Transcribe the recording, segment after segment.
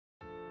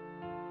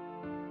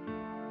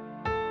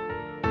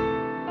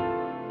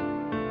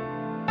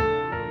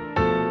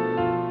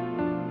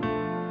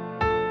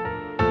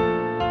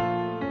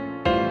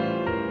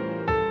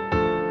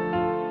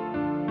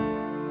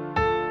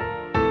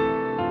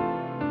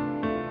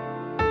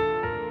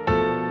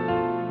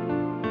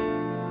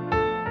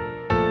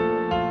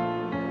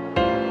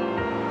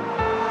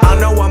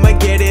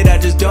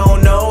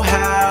don't know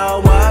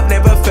how. I've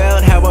never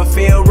felt how I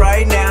feel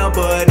right now,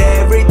 but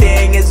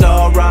everything is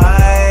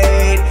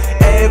alright.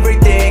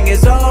 Everything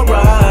is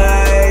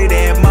alright.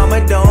 And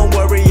mama, don't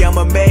worry,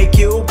 I'ma make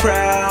you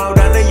proud.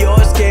 I know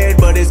you're scared,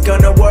 but it's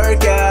gonna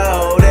work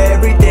out.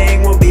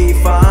 Everything will be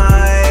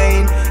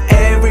fine.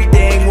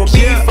 Everything will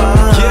be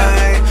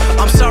fine.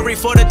 I'm sorry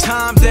for the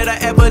times that I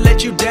ever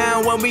let you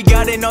down, when we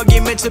got in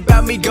arguments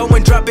about me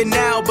going dropping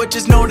out. But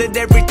just know that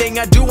everything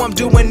I do, I'm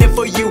doing it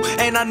for you.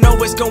 And I know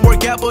it's gonna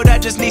work out, but I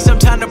just need some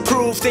time to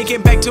prove.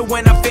 Thinking back to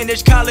when I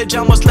finished college,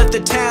 almost left the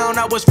town.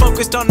 I was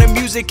focused on the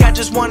music, I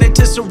just wanted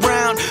to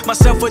surround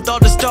myself with all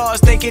the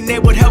stars, thinking they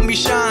would help me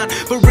shine.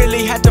 But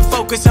really had to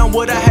focus on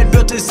what I had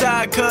built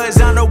inside,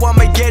 cause I know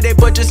I'ma get it,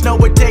 but just know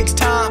it takes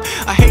time.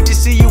 I hate to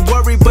see you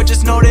worry, but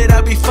just know that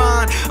I'll be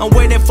fine. I'm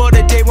waiting for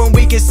the day when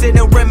we can sit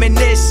and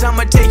reminisce.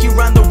 I'ma take you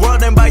around the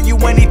world and buy you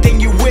anything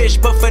you wish.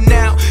 But for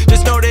now,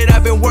 just know that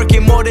I've been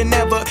working more than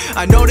ever.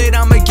 I know that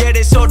I'ma get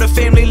it, so the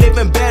family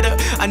living better.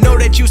 I know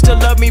that you still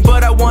love me,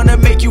 but I wanna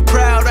make you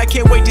proud. I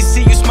can't wait to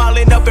see you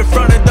smiling up in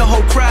front of the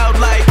whole crowd.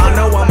 Like, I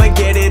know I'ma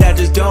get it, I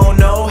just don't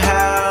know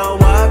how.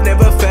 I've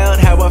never felt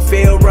how I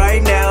feel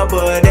right now,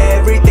 but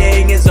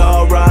everything is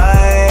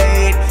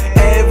alright.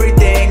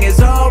 Everything is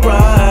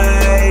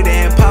alright.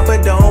 And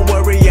Papa, don't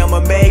worry, I'ma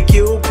make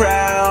you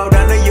proud.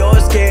 I know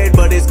you're scared,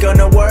 but it's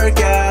gonna work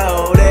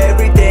out.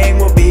 Everything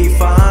will be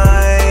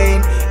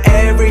fine.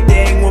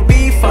 Everything will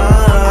be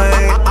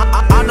fine.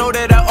 I know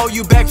that I owe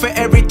you back for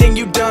everything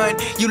you done.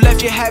 You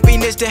left your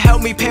happiness to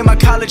help me pay my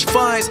college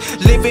funds.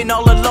 Living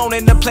all alone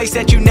in a place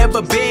that you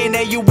never been,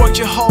 and you worked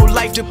your whole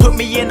life to put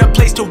me in a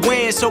place to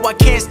win. So I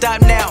can't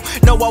stop now,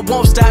 no I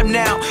won't stop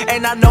now.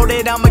 And I know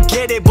that I'ma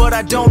get it, but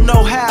I don't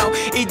know how.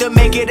 Either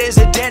make it as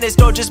a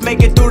dentist or just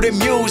make it through the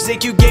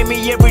music. You gave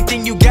me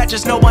everything you got,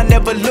 just know I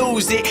never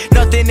lose it.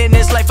 Nothing in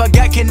this life I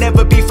got can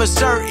never be for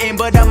certain,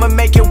 but I'ma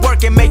make it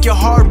work and make your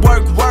hard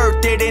work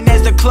worth it. And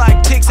as the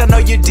clock ticks, I know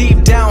you're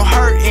deep down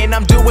hurting.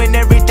 I'm doing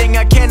everything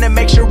I can to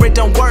make sure it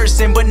don't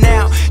worsen. But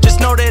now, just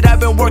know that I've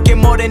been working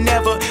more than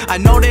ever. I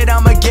know that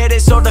I'ma get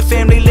it, so the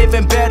family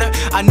living better.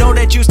 I know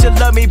that you still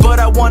love me, but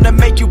I wanna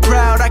make you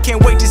proud. I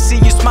can't wait to see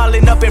you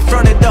smiling up in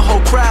front of the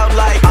whole crowd.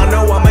 Like, I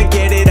know I'ma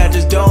get it, I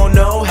just don't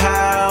know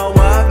how.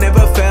 I've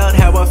never felt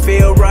how I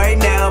feel right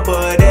now,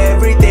 but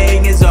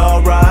everything is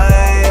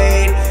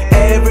alright.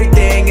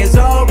 Everything is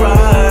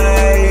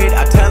alright.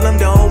 I tell them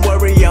don't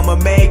worry, I'ma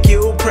make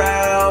you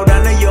proud.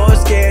 I know you're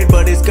scared,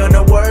 but it's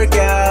gonna work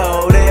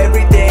out.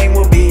 Everything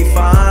will be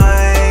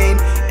fine.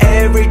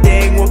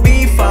 Everything will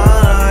be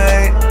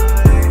fine.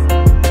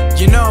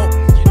 You know,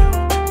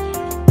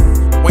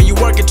 when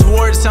you're working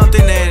towards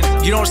something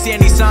and you don't see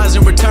any signs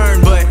in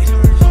return, but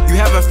you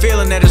have a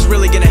feeling that it's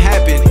really gonna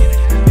happen,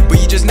 but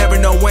you just never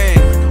know when.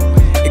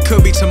 It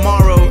could be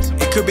tomorrow,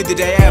 it could be the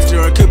day after,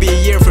 or it could be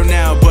a year from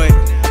now, but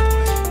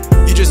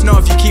you just know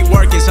if you keep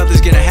working,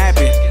 something's gonna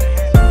happen.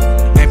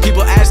 And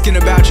people asking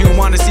about you and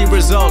want to see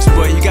results,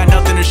 but you got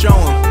nothing to show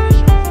them.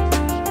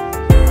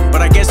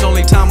 But I guess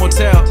only time will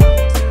tell.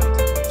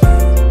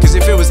 Cause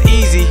if it was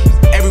easy,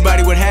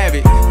 everybody would have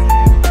it.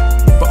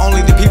 But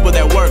only the people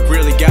that work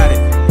really got it.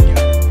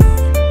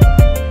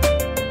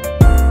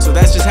 So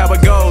that's just how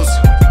it goes.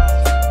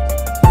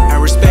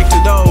 And respect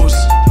to those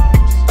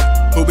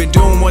who've been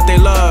doing what they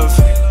love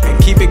and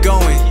keep it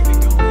going.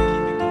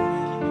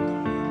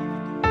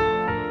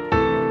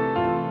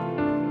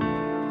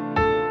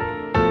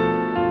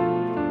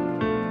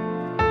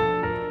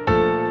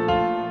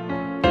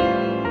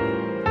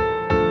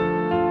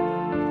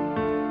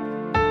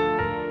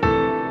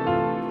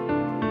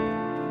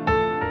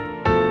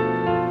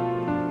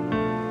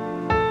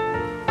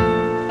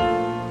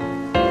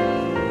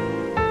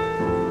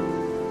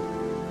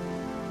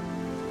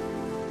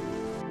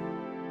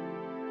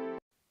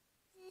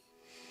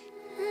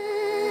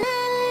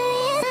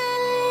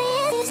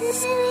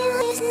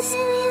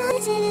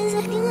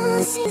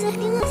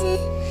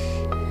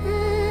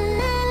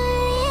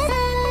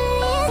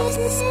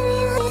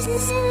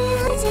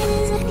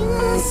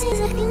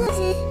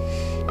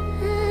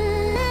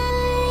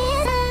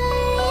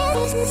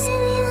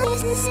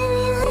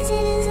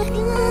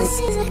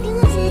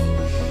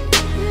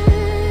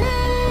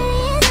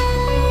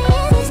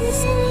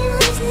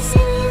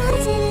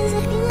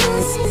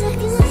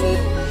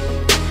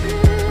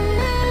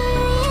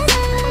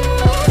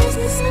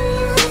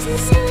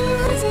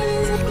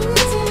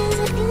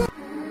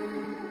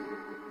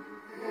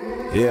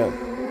 Yeah.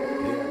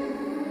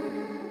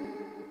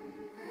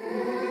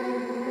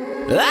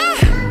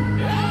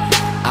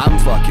 I'm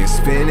fucking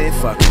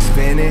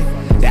spinning.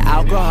 The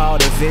alcohol,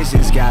 the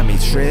visions got me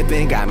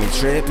tripping.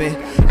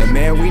 And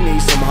man, we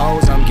need some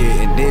hoes, I'm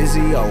getting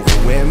dizzy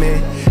over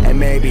women. And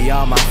maybe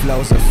all my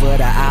flows are for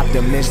the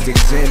optimistic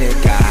cynic.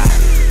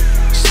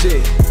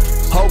 Shit,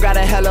 hoe got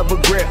a hell of a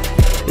grip.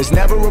 It's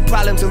never a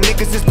problem till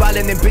niggas is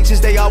ballin' and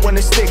bitches they all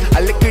wanna stick.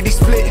 I lickety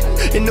split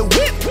in the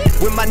whip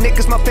with my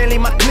niggas, my family,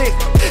 my clique.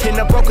 And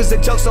the broker's a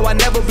joke, so I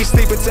never be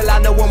sleeping till I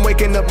know I'm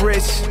waking up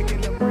rich.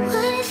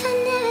 What if I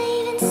never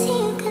even see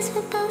you, cause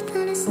we're both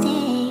on a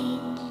stage?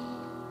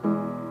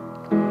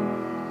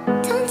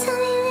 Don't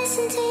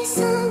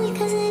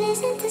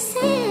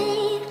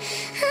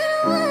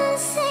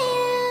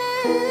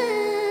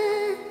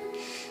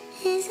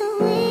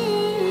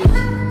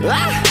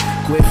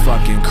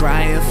fucking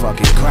crying.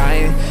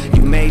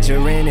 You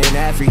majoring in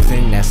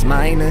everything that's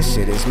minor,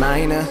 shit is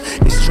minor.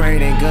 This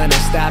train ain't gonna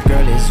stop,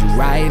 girl, is you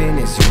riding?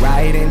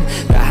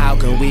 But how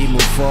can we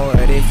move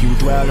forward if you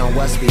dwell on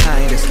what's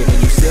behind us? Giving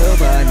you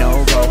silver,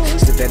 no gold,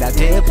 stuff that I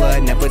did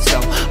but never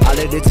told. All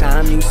of the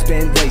time you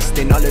spend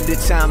wasting, all of the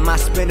time I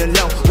spend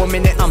alone. 1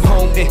 minute I'm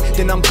home,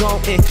 then I'm gone.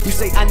 You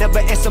say I never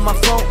answer my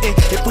phone.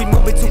 If we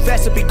move it too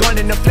fast, we'll be gone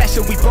in a flash,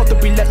 and we both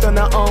will be left on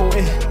our own.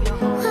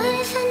 What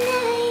if I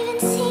never even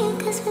see you,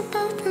 cause we're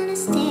both on a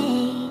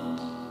stage?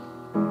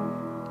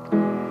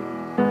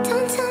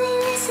 Don't tell me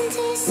listen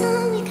to your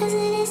song, because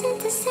it isn't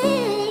the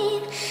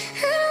same.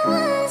 I don't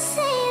wanna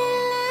say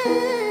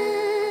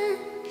love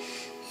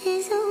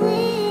is a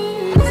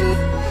weird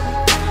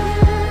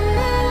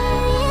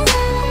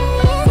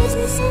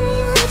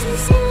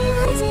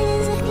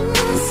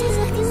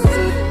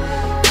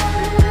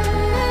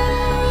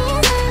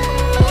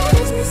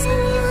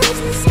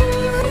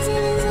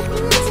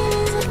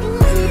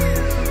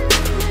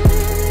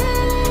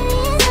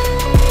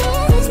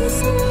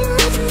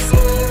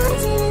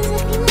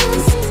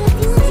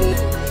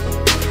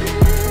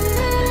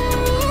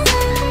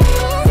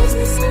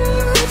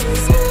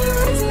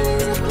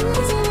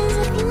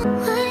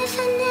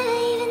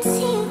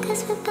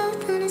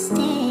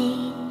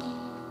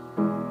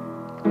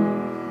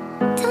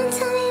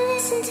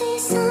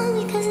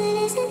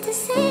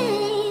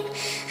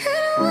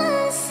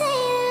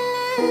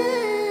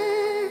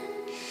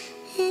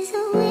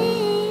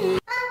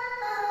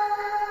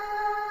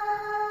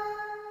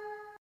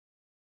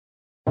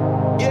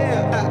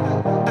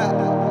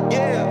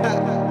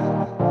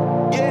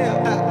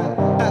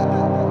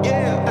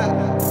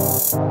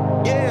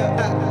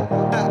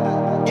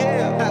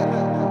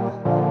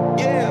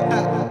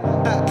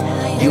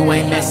You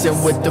ain't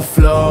messing with the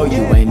flow,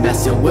 you ain't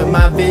messing with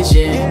my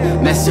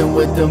vision. Messing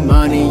with the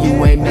money,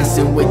 you ain't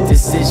messing with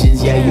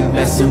decisions. Yeah, you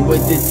messing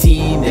with the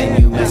team,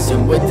 then you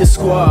messing with the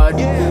squad.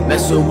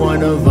 Mess with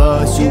one of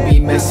us, you be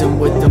messing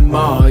with them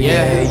all.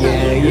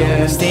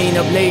 Yeah. Staying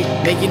up late,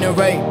 making it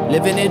right,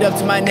 living it up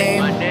to my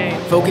name.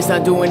 Focused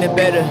on doing it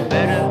better.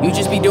 You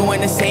just be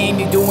doing the same,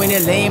 you doing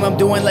it lame. I'm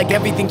doing like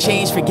everything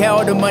changed. Forget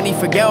all the money,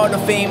 forget all the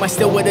fame. I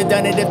still would've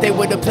done it if they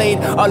would've played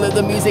all of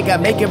the music I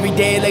make every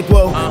day. Like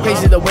whoa,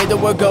 crazy the way the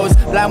world goes.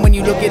 Blind when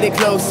you look at it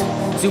close.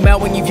 Zoom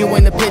out when you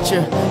viewing the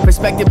picture.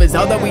 Perspective is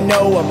all that we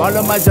know. I'm all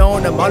on my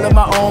zone, I'm all on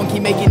my own.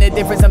 Keep making a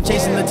difference, I'm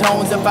chasing the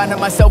tones. I'm finding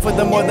myself with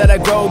the more that I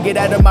grow. Get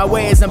out of my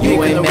way as I'm picking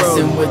the road. You ain't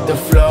messing with the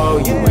flow,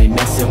 you ain't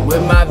messing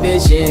with my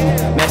vision.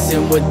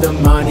 Messing with the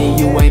money,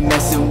 you ain't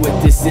messing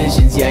with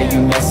decisions. Yeah,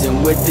 you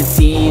messing with the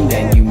team,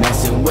 then you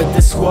messing with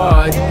the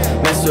squad.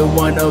 Mess with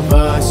one of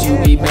us, you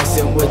be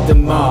messing with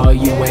them all.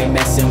 You ain't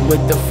messing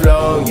with the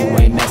flow, you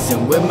ain't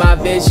messing with my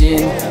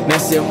vision.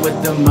 Messing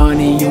with the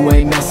money, you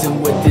ain't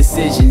messing with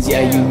decisions.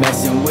 Yeah, you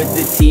messing with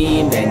the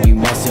team, then you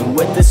messing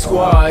with the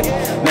squad.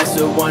 Mess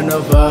with one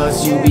of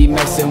us, you be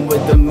messing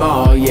with them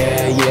all.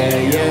 Yeah.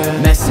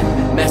 Messing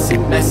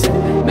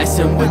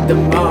with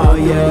them all.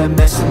 Yeah,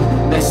 messing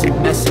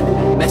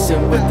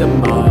with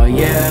them all.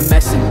 Yeah,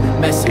 messing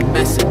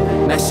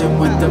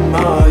with them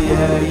all.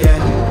 Yeah.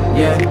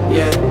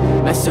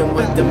 Messing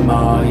with them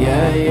all.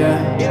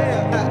 Yeah.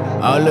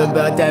 All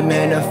about that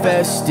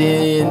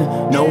manifesting,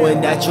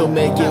 knowing that you'll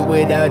make it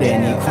without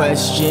any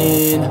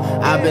question.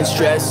 I've been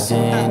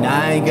stressing,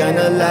 I ain't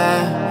gonna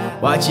lie.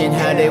 Watching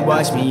how they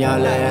watch me,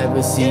 all I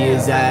ever see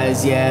is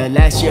eyes. Yeah,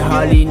 last year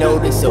hardly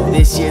noticed, so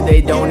this year they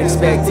don't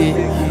expect it.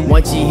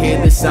 Once you hear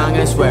the song,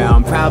 I swear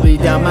I'm probably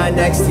done my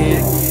next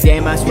hit.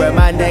 Damn, I swear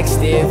my next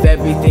if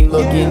everything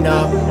looking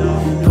up.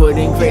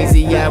 Putting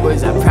crazy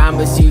hours, I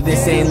promise you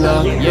this ain't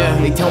luck. Yeah,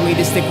 they told me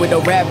to stick with the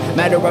rap.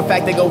 Matter of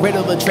fact, they go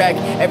riddle the track.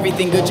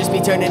 Everything good just be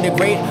turning to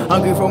great.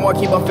 Hungry for more,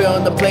 keep on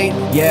filling the plate.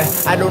 Yeah,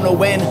 I don't know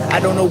when, I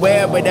don't know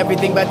where, but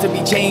everything about to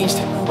be changed.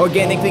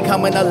 Organically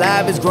coming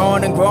alive, is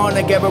growing and growing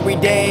like every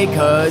day.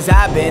 Cause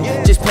I've been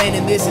just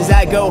planning this as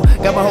I go.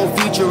 Got my whole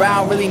future, I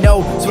don't really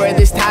know. Swear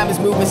this time is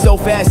moving so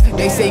fast.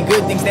 They say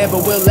good things never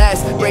will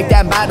last. Break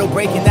that model,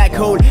 breaking that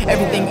code.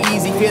 Everything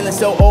easy, feeling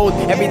so old.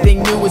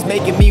 Everything new is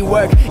making me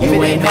work. If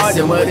it ain't hard,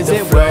 then what is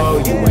it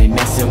worth? You ain't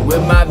messing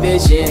with my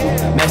vision.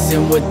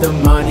 Messing with the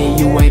money,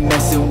 you ain't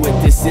messing with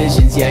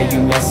decisions. Yeah,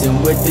 you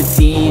messing with the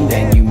team,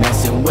 then you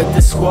messing with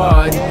the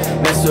squad.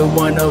 Mess with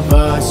one of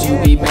us, you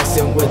be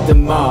messing with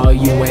them all.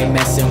 You ain't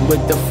messing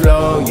with the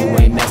flow, you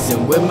ain't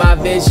messing with my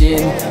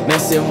vision.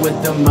 Messing with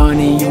the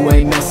money, you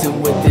ain't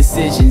messing with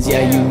decisions.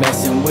 Yeah, you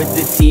messing with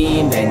the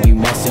team, then you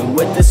messing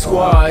with the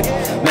squad.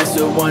 Mess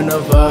with one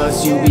of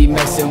us, you be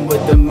messing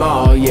with them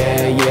all.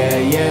 Yeah.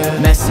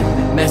 Messing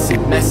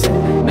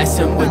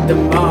with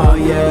them all.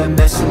 Yeah,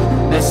 messing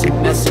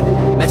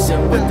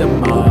with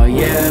them all.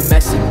 Yeah,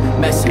 messing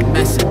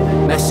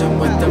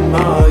with them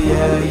all.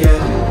 Yeah.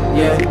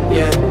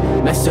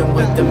 Messing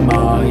with them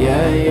all.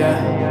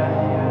 Yeah.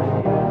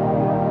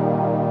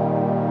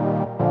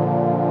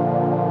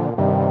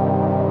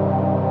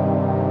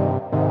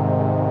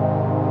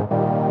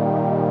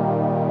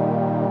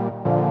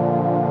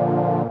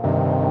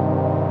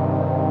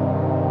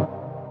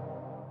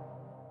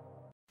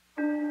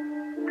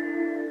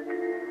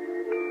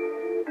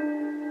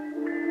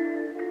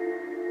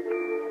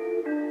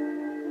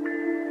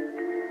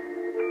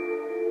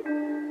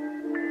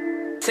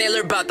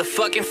 Taylor about the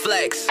fucking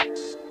flex.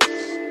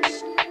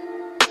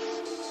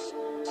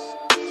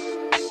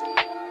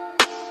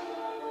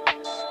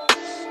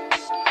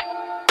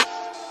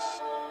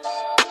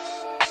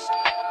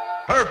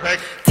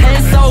 Perfect.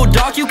 10 so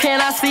dark you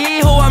cannot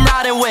see who I'm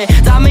riding with.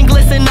 Diamond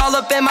glisten all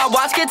up in my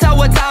watch, can't tell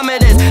what time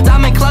it is.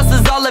 Diamond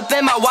clusters all up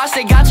in my watch,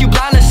 they got you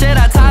blind as shit.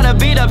 I tie the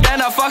beat up,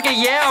 then I fucking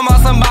yeah, I'm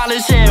on some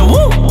violent shit.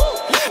 Woo!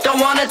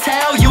 Don't wanna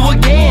tell you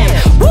again.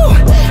 Woo!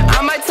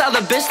 I might tell the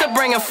bitch to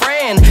bring a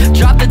friend.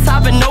 Drop the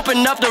top and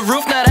open up the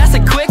roof, now that's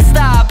a quick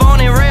stop.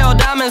 Only real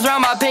diamonds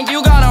round my pink,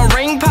 you got on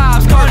ring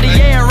pops.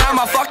 Cartier around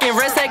my fucking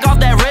wrist, take off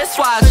that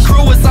wristwatch.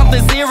 Crew is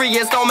something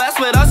serious, don't mess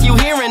with us, you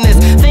hearing this.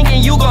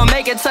 Thinking you gon'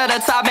 make it to the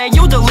top, man,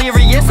 you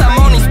delirious. I'm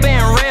only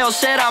spitting real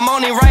shit, I'm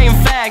only writing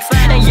facts.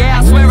 And yeah,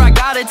 I swear I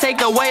gotta take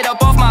the weight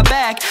up off my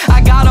back.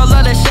 I got all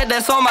of the shit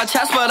that's on my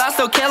chest, but I'm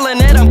still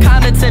killing it. I'm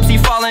kinda tipsy,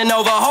 falling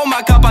over, hold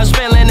my cup, I'm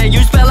spilling it.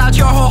 You spill out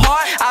your whole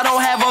heart, I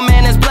don't have a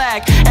man, it's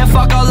black. And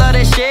fuck all of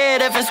this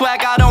shit, if it's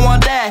whack, I don't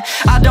want that.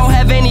 I don't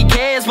have any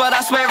kids, but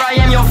I swear I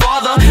am your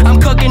father. I'm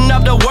cooking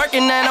up the work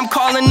and then I'm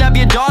calling up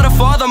your daughter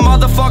for the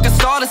motherfucker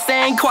starter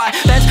staying quiet.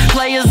 Bench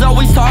players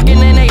always talking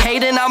and they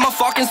hating, I'm a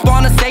fucking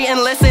spawn of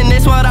Satan. Listen,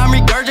 this what I'm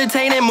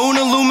regurgitating, moon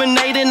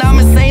illuminating. I'm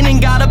insane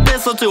and got a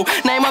pistol too.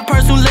 Name a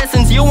person who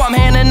listens, you, I'm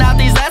handing out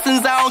these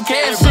lessons. I don't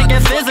care if shit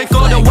get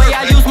physical. The way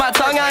I use my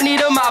tongue, I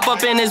need a mop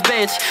up in this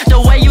bitch.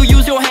 The way you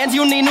use your hands,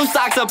 you need new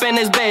socks up in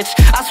this bitch.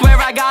 I swear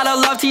I gotta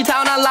love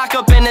T-Town, I lock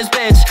up in this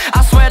bitch.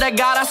 I swear to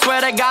God, I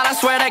swear to God, I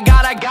swear to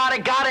God, I got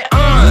it.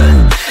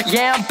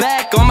 Yeah, I'm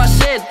back on my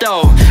shit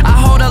though. I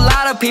hold a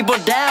lot of people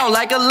down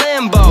like a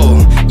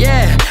limbo.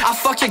 Yeah, I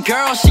fucked your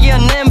girl, she a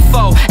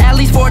nympho. At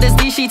least for this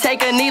D, she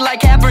take a knee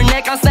like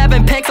Kaepernick. I'm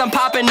snapping pics, I'm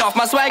popping off.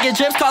 My swagger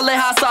drips, call it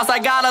hot sauce. I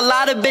got a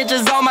lot of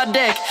bitches on my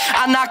dick,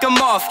 I knock them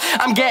off.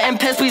 I'm getting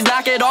pissed, please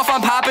knock it off,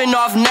 I'm popping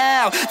off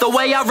now. The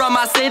way I run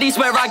my city,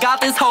 swear I got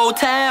this whole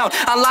town.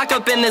 I lock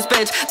up in this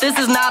bitch, this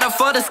is not up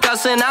for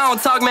discussion. I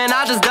don't talk, man,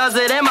 I just does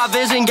it. And my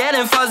vision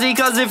getting fuzzy,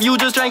 cause if you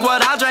just drank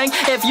what I drank,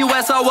 if you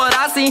saw what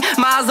I see,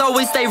 my eyes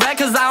always stay red,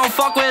 cause I don't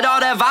fuck with all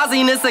that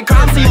Vaziness and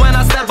crime. See when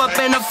I step up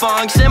in the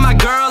function, my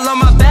girl on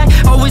my back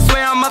always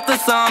swear I'm up to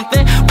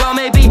something. Well,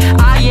 maybe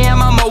I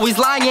am, I'm always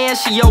lying.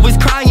 She always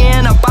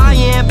crying, I'm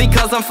buying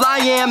because I'm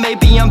flying.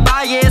 Maybe I'm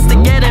biased to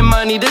getting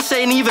money, this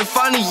ain't even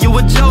funny, you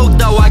a joke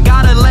though. I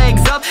got her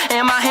legs up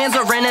and my hands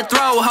are in her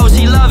throat. Ho,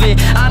 she love it,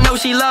 I know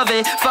she love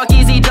it. Fuck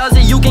easy does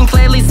it, you can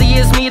clearly see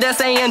it's me, that's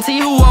ANT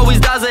who always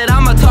does it.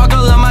 I'ma talk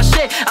all of my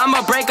shit,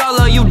 I'ma break all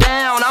of you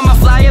down. I'ma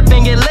fly up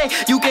and get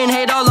lit, you can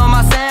hate all on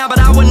my sound, but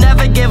I would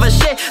never give a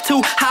shit.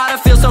 Too high to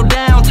feel so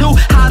down, too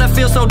high to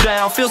feel so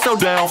down. Feel so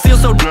down, feel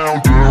so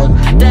down,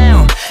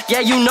 down. Yeah,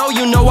 you know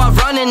I'm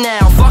running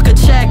now. Fuck a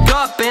check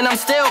up and I'm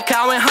still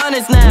counting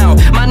hundreds now.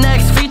 My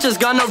next feature's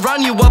gonna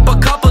run you up a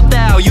couple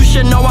thou. You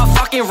should know I'm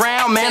fucking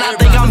round, man, I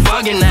think I'm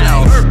bugging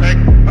now.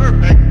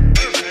 Perfect.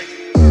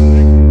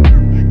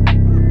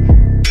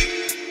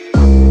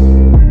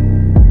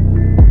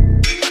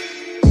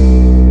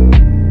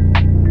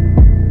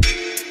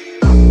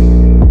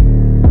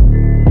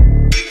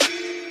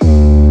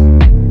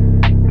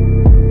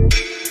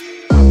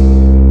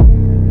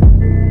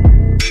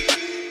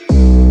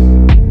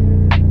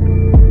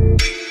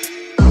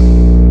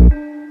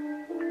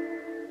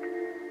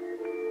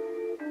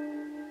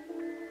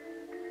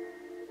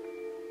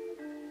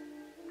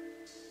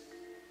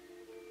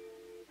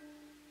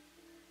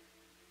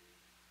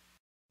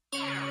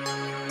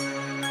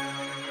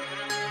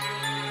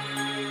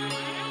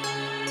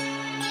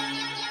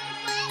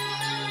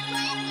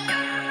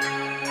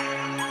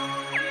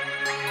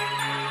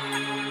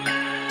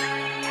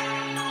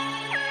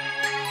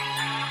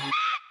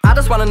 I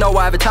just wanna know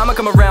why every time I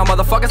come around,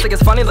 motherfuckers think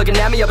it's funny looking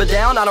at me up and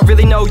down. I don't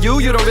really know you,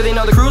 you don't really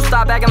know the crew.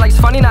 Stop acting like it's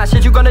funny, nah,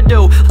 shit you gonna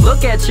do.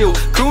 Look at you,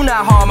 crew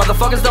not hard.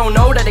 Motherfuckers don't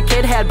know that the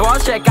kid had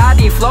bars. Check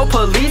ID, flow,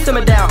 police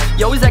him down.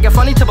 You always acting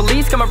funny till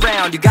police come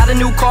around. You got a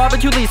new car,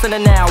 but you leasing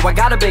it now. I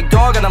got a big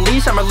dog on a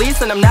leash, I'm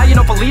releasing him now. You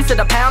know police at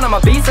a pound, I'm a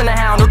beast in the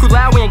hound. No crew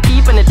loud, we ain't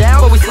keeping it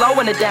down, but we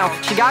slowing it down.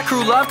 She got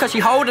crew love cause she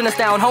holding us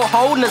down,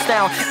 holding us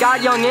down.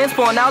 Got young ins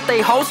pouring out,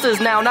 they hosters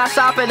now. Not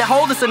shopping and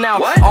holders now.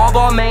 What? All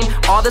ball main,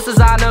 all this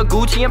designer,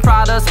 Gucci and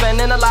Prada.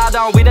 Spending a lot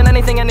on weed and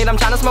anything I need. I'm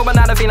trying to smoke but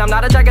not a fiend. I'm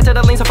not a jacket to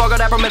the lean, so fuck all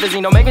that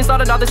promethazine. Don't make me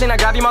start another scene. I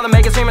grab your mother,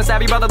 make it scream and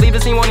stab your brother, leave the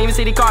scene, won't even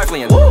see the car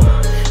fleeing. Woo!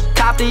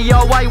 Cop the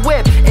old white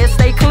whip, it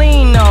stay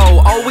clean,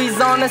 no. Always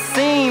on the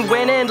scene,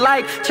 winning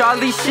like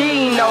Charlie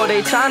Sheen. No,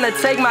 they tryna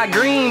take my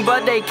green,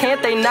 but they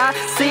can't, they not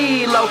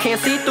see low.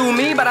 Can't see through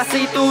me, but I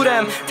see through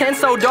them. 10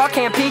 so dark,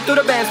 can't peek through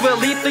the bends. We'll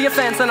leap through your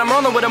fence, and I'm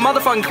rolling with a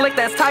motherfucking click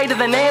that's tighter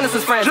than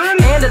Anderson's friends.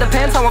 And it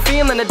depends how I'm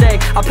feeling today.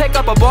 I'll pick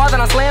up a bar,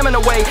 then I'm slamming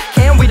away.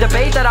 Can we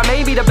debate that I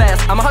may be the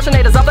best? I'm hushing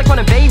haters up like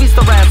putting babies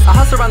to rest. I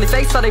hustle around these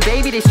fakes so they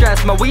baby, they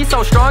stress. My weed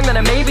so strong that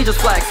it maybe just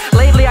flex.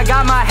 Lately I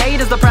got my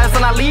haters depressed,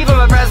 and I leave them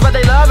impressed, but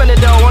they loving it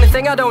though. Only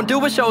thing I don't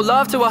do is show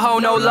love to a hoe.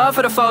 No love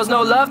for the foes,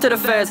 no love to the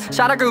feds.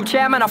 Shot a group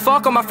chat, man, I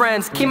fuck with my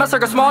friends. Keep my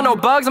circle small, no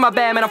bugs in my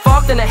bed, man. I'm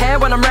fucked in the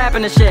head when I'm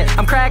rapping this shit.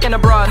 I'm cracking a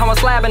broad, how I'm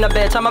slapping a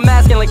bitch. I'm a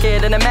masculine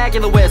kid, an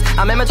immaculate whiz.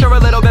 I'm immature a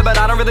little bit, but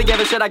I don't really give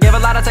a shit. I give a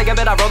lot, I take a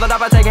bit, I roll it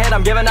up, I take a hit.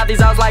 I'm giving out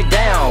these odds like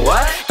damn,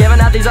 what? Giving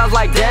out these odds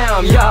like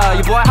damn, yeah.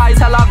 Your boy high as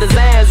hell off the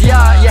Zans,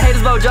 yeah. Your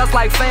haters blow just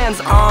like fans,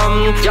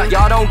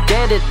 y'all don't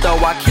get it though.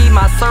 I keep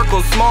my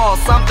circle small,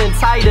 something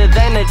tighter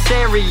than a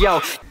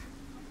Cheerio.